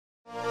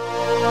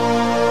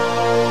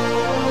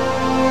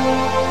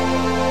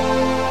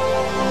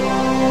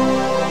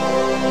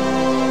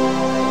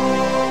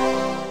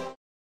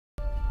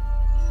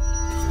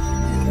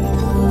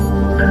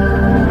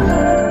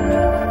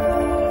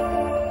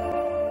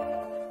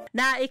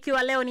Na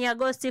ikiwa leo ni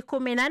Agosti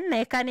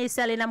 14,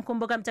 kanisa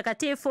linamkumbuka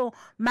Mtakatifu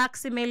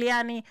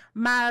Maximilian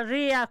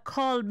Maria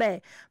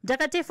Kolbe.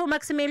 Mtakatifu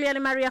Maximilian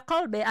Maria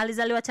Kolbe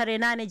alizaliwa tarehe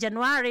 8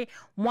 Januari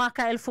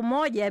mwaka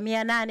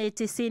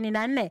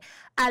 1894.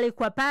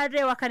 Alikuwa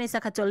padre wa kanisa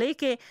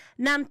Katoliki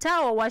na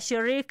mtawa wa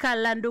shirika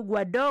la ndugu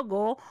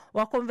wadogo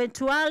wa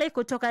konventuali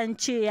kutoka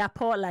nchi ya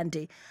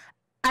Poland.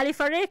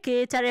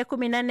 Alifariki tarehe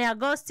 14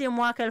 Agosti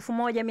mwaka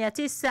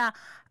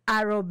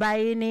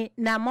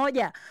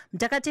 1941.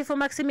 Mtakatifu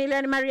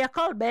Maximilian Maria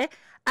Kolbe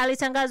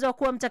alitangazwa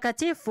kuwa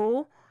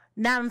mtakatifu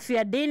na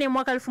mfiadini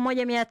mwaka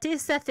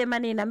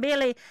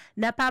 1982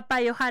 na Papa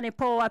Yohane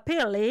Paulo wa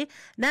Pili,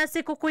 na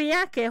sikukuu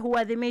yake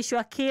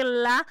huadhimishwa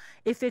kila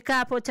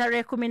ifikapo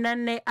tarehe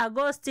 14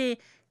 Agosti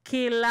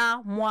kila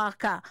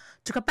mwaka.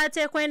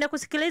 Tukapate kwenda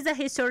kusikiliza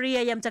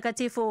historia ya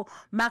Mtakatifu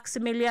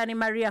Maximilian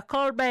Maria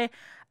Kolbe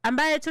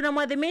ambaye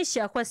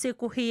tunamwadhimisha kwa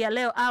siku hii ya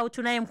leo, au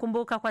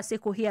tunayemkumbuka kwa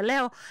siku hii ya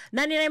leo.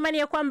 Na nina imani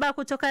ya kwamba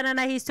kutokana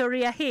na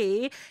historia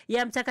hii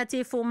ya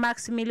Mtakatifu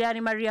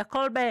Maximilian Maria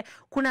Kolbe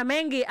kuna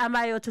mengi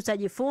ambayo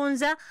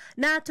tutajifunza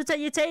na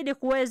tutajitahidi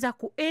kuweza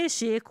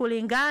kuishi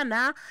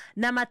kulingana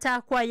na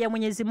matakwa ya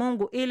Mwenyezi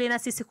Mungu, ili na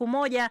sisi siku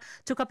moja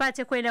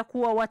tukapate kwenda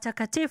kuwa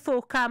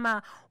watakatifu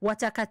kama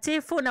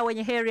watakatifu na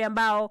wenye heri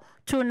ambao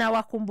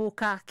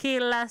tunawakumbuka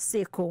kila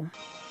siku.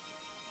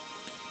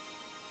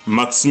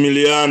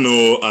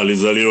 Maximiliano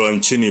alizaliwa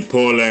nchini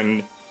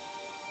Poland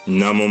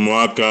mnamo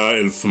mwaka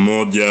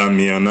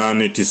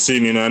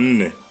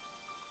 1894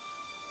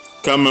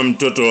 kama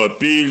mtoto wa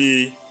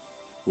pili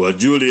wa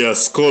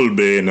Julius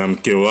Kolbe na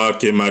mke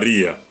wake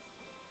Maria,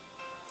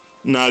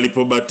 na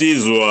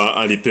alipobatizwa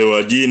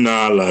alipewa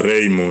jina la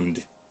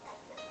Raymond.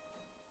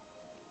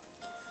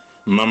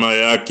 Mama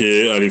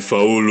yake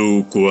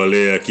alifaulu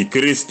kuwalea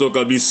Kikristo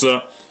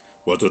kabisa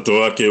watoto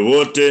wake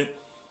wote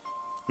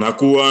na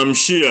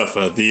kuwaamshia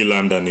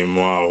fadhila ndani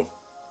mwao.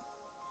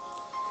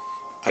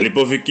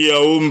 Alipofikia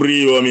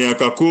umri wa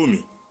miaka 10,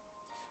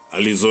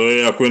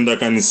 alizoea kwenda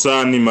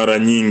kanisani mara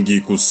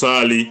nyingi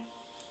kusali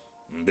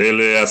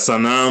mbele ya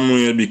sanamu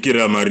ya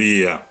Bikira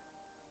Maria.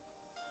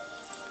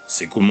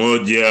 Siku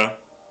moja,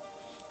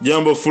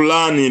 jambo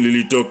fulani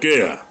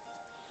lilitokea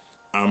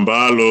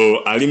ambalo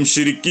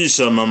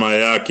alimshirikisha mama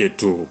yake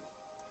tu.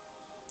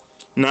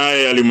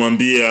 Naye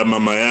alimwambia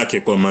mama yake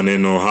kwa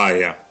maneno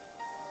haya: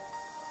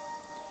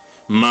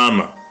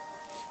 "Mama,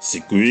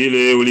 siku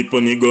ile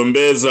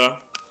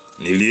uliponigombeza,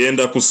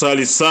 nilienda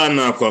kusali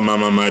sana kwa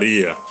Mama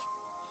Maria.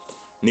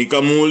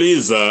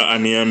 Nikamuuliza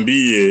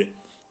aniambie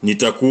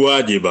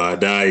nitakuwaje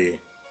baadaye.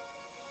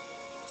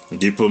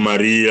 Ndipo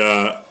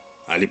Maria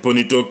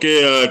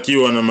aliponitokea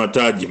akiwa na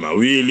mataji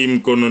mawili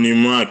mkononi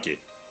mwake.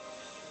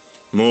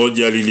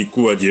 Moja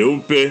lilikuwa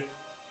jeupe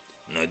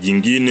na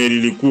jingine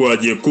lilikuwa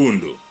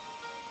jekundu.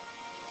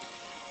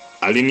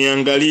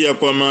 Aliniangalia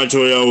kwa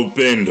macho ya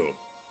upendo,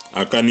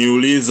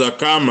 akaniuliza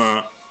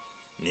kama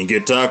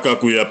ningetaka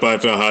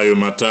kuyapata hayo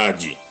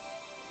mataji.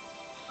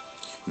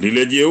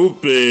 Lile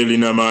jeupe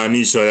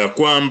linamaanisha ya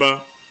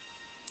kwamba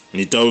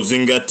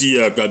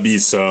nitauzingatia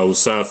kabisa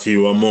usafi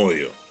wa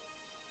moyo,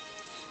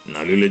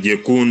 na lile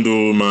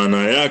jekundu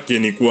maana yake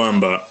ni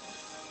kwamba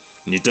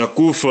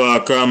nitakufa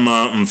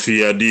kama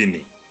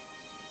mfiadini."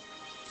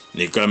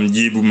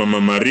 Nikamjibu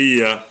Mama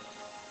Maria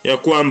ya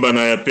kwamba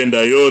nayapenda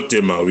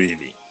yote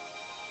mawili.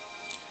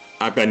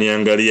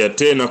 Akaniangalia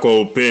tena kwa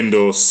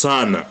upendo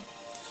sana,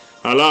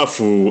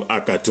 alafu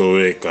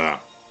akatoweka.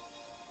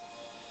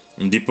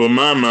 Ndipo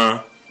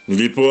mama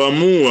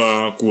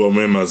nilipoamua kuwa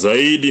mwema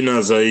zaidi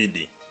na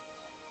zaidi.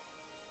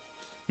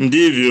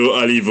 Ndivyo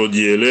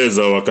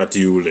alivyojieleza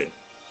wakati ule.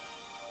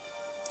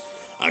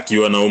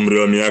 Akiwa na umri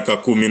wa miaka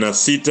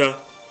 16,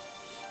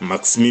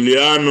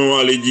 Maximiliano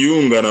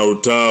alijiunga na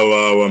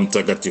utawa wa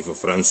Mtakatifu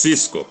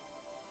Francisco.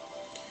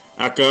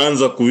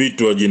 Akaanza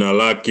kuitwa jina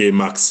lake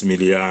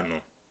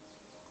Maximiliano.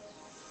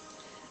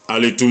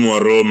 Alitumwa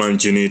Roma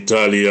nchini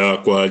Italia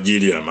kwa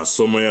ajili ya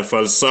masomo ya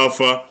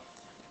falsafa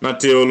na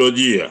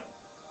teolojia.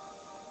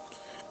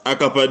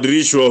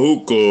 Akapadrishwa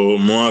huko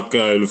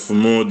mwaka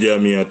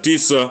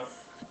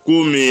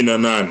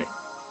 1918.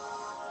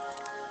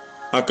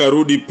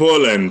 Akarudi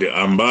Poland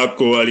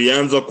ambako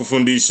alianza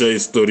kufundisha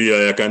historia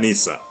ya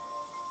kanisa.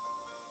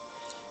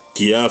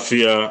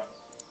 Kiafya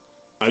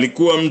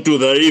alikuwa mtu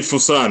dhaifu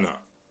sana.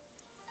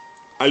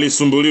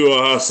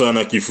 Alisumbuliwa hasa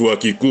na kifua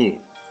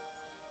kikuu,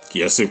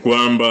 kiasi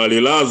kwamba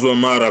alilazwa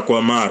mara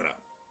kwa mara.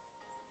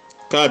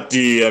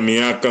 Kati ya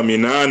miaka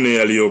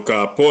 8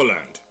 aliyokaa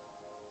Poland,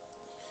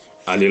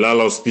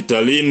 alilala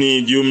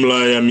hospitalini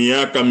jumla ya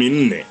miaka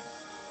 4.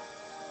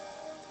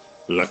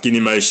 Lakini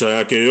maisha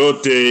yake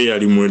yote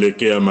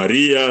yalimwelekea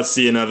Maria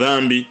asiye na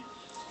dhambi.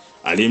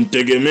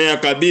 Alimtegemea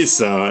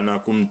kabisa na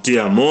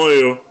kumtia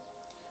moyo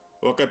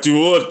wakati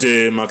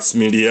wote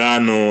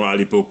Maximiliano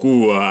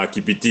alipokuwa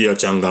akipitia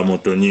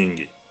changamoto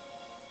nyingi.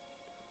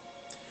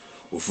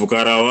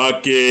 Ufukara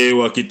wake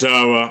wa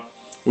kitawa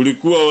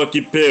ulikuwa wa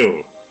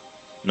kipeo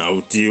na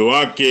utii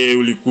wake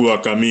ulikuwa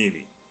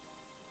kamili.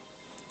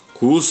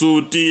 Kuhusu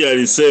utii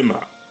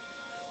alisema,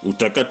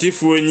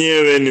 Utakatifu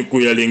wenyewe ni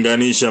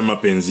kuyalinganisha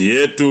mapenzi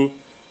yetu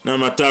na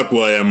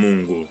matakwa ya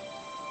Mungu.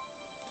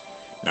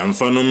 Na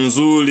mfano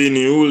mzuri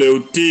ni ule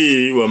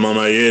utii wa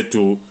mama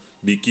yetu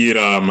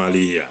Bikira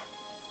Maria.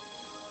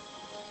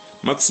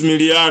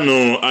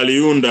 Maximiliano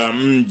aliunda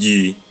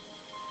mji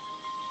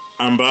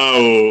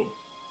ambao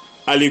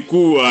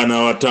alikuwa na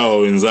watawa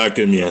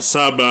wenzake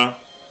 700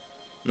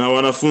 na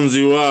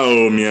wanafunzi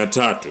wao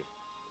 300.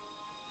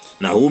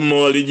 Na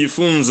humo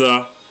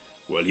walijifunza,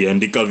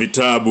 waliandika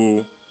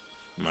vitabu,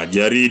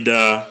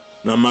 majarida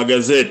na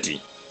magazeti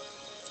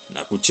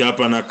na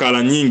kuchapa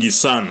nakala nyingi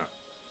sana,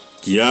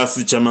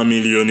 kiasi cha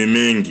mamilioni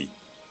mengi.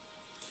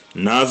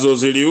 Nazo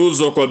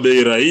ziliuzwa kwa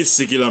bei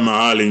rahisi kila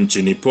mahali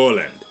nchini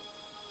Poland.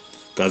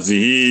 Kazi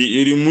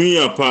hii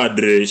ilimwia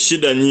Padre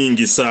shida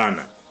nyingi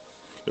sana,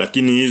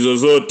 lakini hizo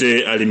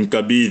zote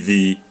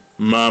alimkabidhi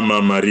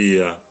Mama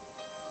Maria.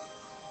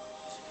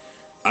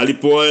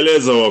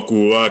 Alipowaeleza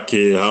wakuu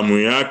wake hamu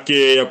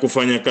yake ya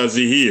kufanya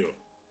kazi hiyo,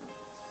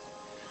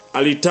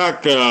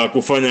 alitaka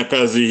kufanya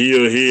kazi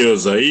hiyo hiyo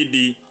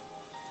zaidi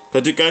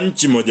katika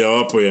nchi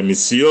mojawapo ya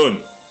misioni.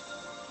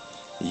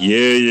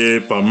 Yeye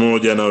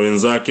pamoja na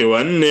wenzake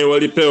 4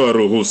 walipewa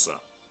ruhusa.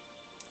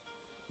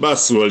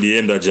 Basi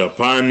walienda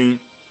Japani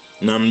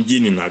na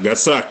mjini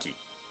Nagasaki.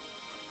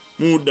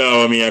 Muda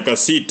wa miaka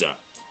 6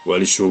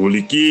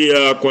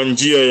 walishughulikia kwa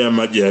njia ya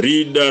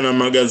majarida na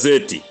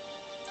magazeti,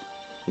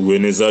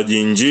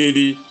 uenezaji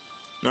Injili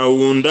na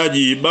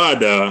uundaji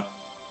ibada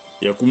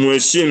ya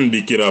kumheshimu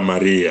Bikira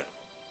Maria.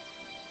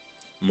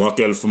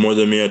 Mwaka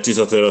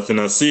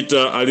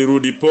 1936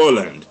 alirudi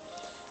Poland,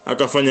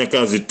 akafanya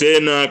kazi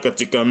tena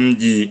katika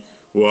mji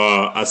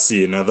wa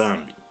asiye na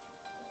dhambi.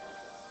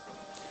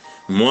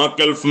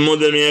 Mwaka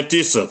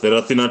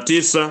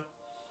 1939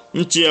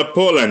 nchi ya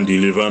Poland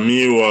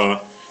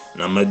ilivamiwa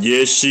na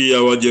majeshi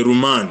ya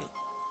Wajerumani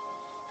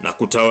na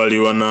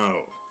kutawaliwa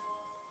nao.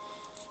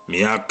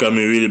 Miaka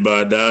 2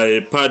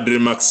 baadaye Padre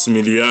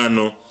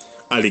Maximiliano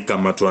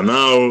alikamatwa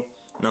nao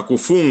na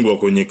kufungwa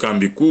kwenye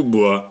kambi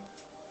kubwa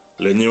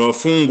lenye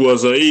wafungwa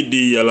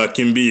zaidi ya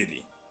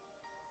 200,000.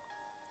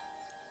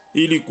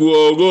 Ili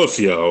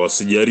kuwaogofya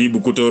wasijaribu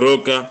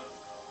kutoroka,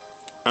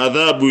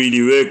 adhabu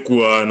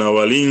iliwekwa na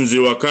walinzi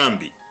wa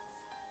kambi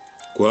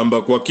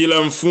kwamba kwa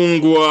kila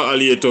mfungwa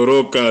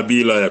aliyetoroka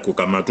bila ya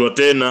kukamatwa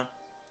tena,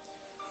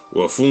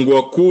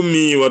 wafungwa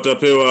 10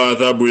 watapewa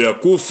adhabu ya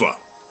kufa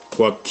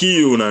kwa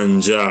kiu na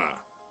njaa.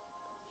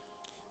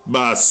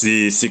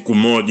 Basi siku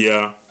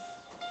moja,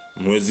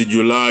 mwezi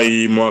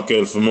Julai mwaka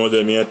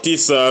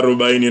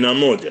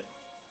 1941,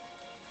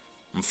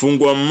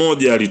 mfungwa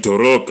mmoja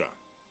alitoroka,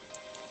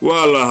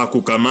 wala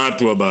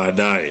hakukamatwa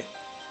baadaye.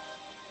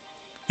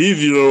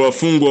 Hivyo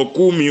wafungwa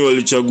 10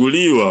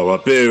 walichaguliwa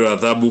wapewe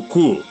adhabu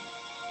kuu.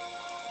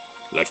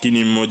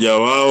 Lakini mmoja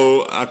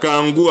wao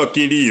akaangua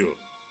kilio,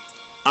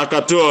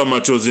 akatoa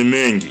machozi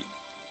mengi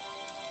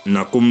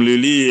na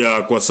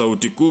kumlilia kwa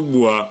sauti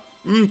kubwa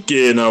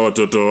mke na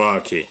watoto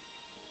wake.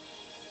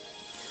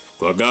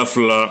 Kwa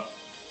ghafla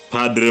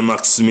Padre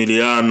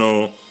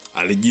Maximiliano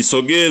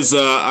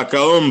alijisogeza,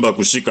 akaomba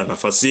kushika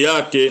nafasi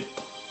yake,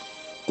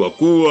 kwa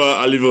kuwa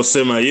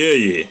alivyosema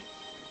yeye,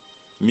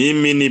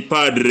 mimi ni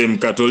padre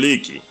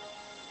Mkatoliki,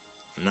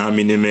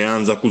 nami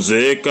nimeanza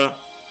kuzeeka,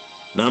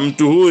 na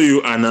mtu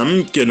huyu ana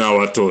mke na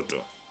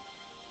watoto.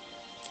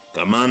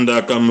 Kamanda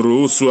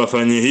akamruhusu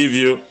afanye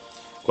hivyo,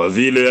 kwa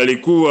vile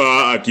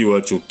alikuwa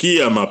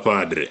akiwachukia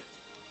mapadre.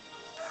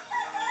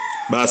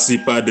 Basi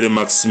Padre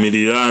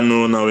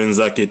Maximiliano na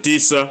wenzake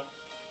 9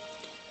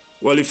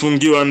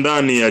 walifungiwa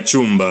ndani ya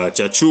chumba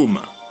cha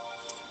chuma,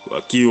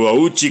 wakiwa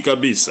uchi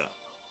kabisa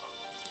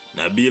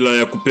na bila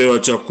ya kupewa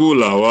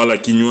chakula wala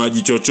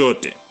kinywaji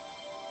chochote.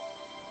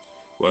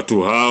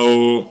 Watu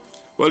hao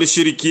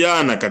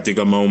walishirikiana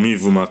katika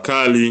maumivu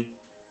makali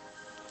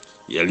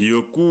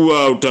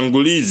yaliyokuwa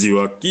utangulizi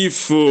wa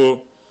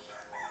kifo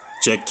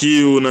cha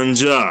kiu na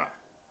njaa.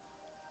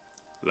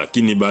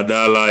 Lakini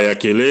badala ya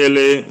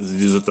kelele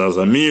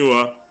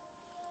zilizotazamiwa,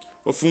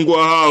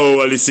 wafungwa hao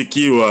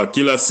walisikiwa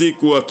kila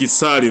siku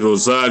wakisali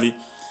rozari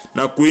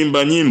na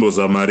kuimba nyimbo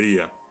za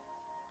Maria.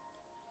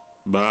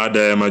 Baada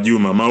ya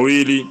majuma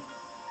 2,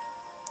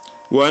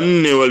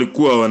 4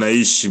 walikuwa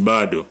wanaishi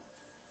bado,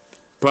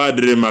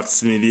 Padre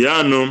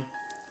Maximiliano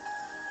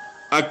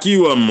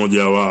akiwa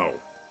mmoja wao.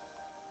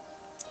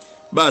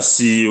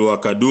 Basi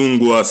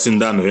wakadungwa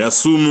sindano ya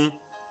sumu,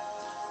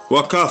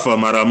 wakafa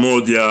mara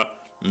moja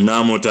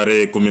mnamo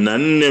tarehe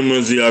 14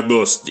 mwezi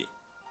Agosti.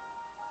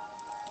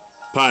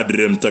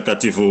 Padre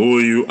mtakatifu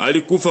huyu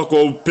alikufa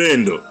kwa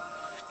upendo,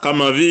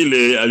 kama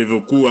vile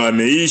alivyokuwa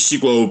ameishi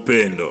kwa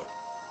upendo.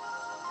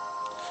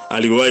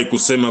 Aliwahi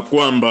kusema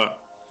kwamba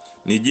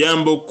ni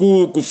jambo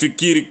kuu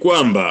kufikiri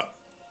kwamba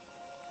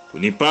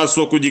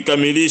tunipaswa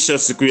kujikamilisha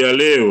siku ya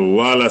leo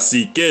wala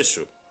si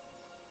kesho,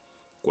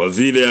 kwa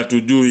vile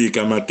hatujui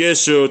kama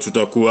kesho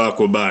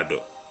tutakuwako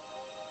bado.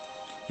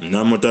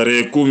 Mnamo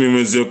tarehe 10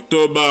 mwezi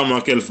Oktoba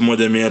mwaka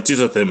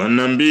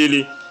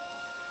 1982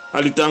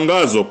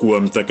 alitangazwa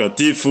kuwa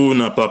mtakatifu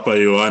na Papa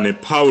Yohane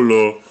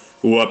Paulo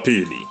wa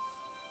pili.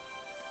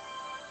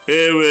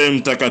 Ewe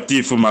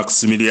Mtakatifu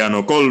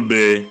Maximilian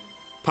Kolbe,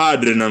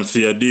 padre na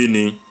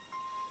mfiadini,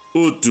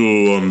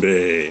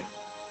 utuombee.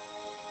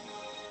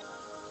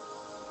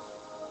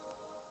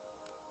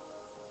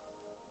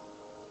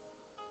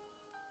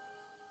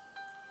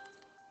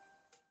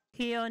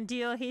 Hiyo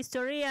ndiyo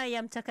historia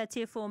ya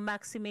Mtakatifu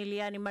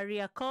Maximilian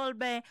Maria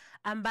Kolbe,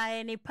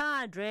 ambaye ni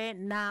padre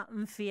na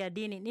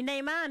mfiadini. Nina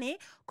imani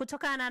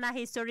kutokana na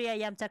historia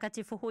ya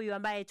mtakatifu huyu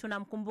ambaye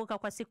tunamkumbuka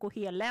kwa siku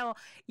hii ya leo,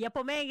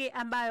 yapo mengi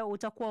ambayo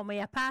utakuwa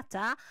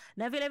umeyapata,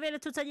 na vile vile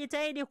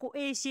tutajitahidi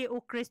kuishi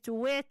Ukristo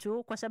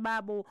wetu kwa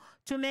sababu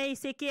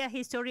tumeisikia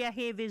historia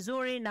hii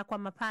vizuri na kwa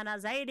mapana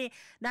zaidi,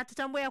 na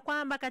tutambue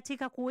kwamba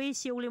katika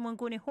kuishi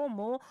ulimwenguni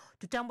humu,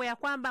 tutambue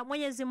kwamba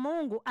Mwenyezi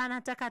Mungu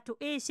anataka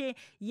tuishi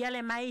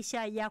yale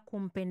maisha ya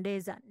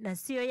kumpendeza na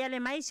sio yale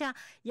maisha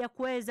ya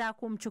kuweza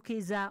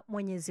kumchukiza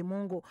Mwenyezi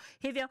Mungu.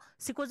 Hivyo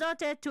siku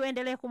zote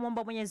tuendelee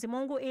kumwomba Mwenyezi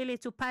Mungu ili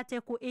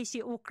tupate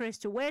kuishi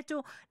Ukristo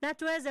wetu na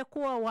tuweze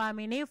kuwa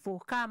waaminifu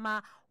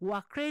kama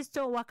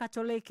Wakristo wa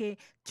Katoliki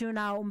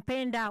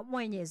tunaompenda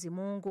Mwenyezi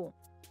Mungu.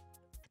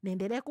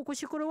 Niendelee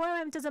kukushukuru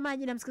wewe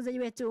mtazamaji na msikilizaji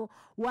wetu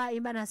wa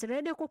Imba Nasi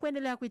Radio kwa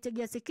kuendelea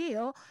kuitegea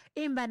sikio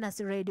Imba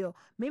Nasi Radio.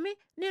 Mimi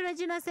ni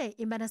Regina Say,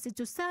 Imba Nasi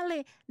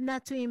tusali na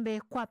tuimbe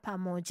kwa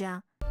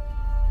pamoja.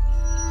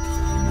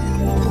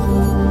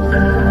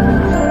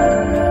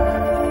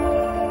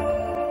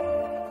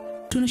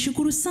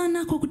 Tunashukuru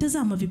sana kwa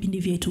kutazama vipindi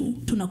vyetu.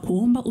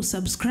 Tunakuomba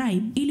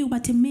usubscribe ili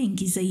upate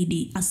mengi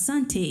zaidi.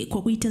 Asante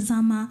kwa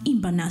kuitazama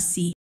Imba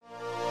Nasi.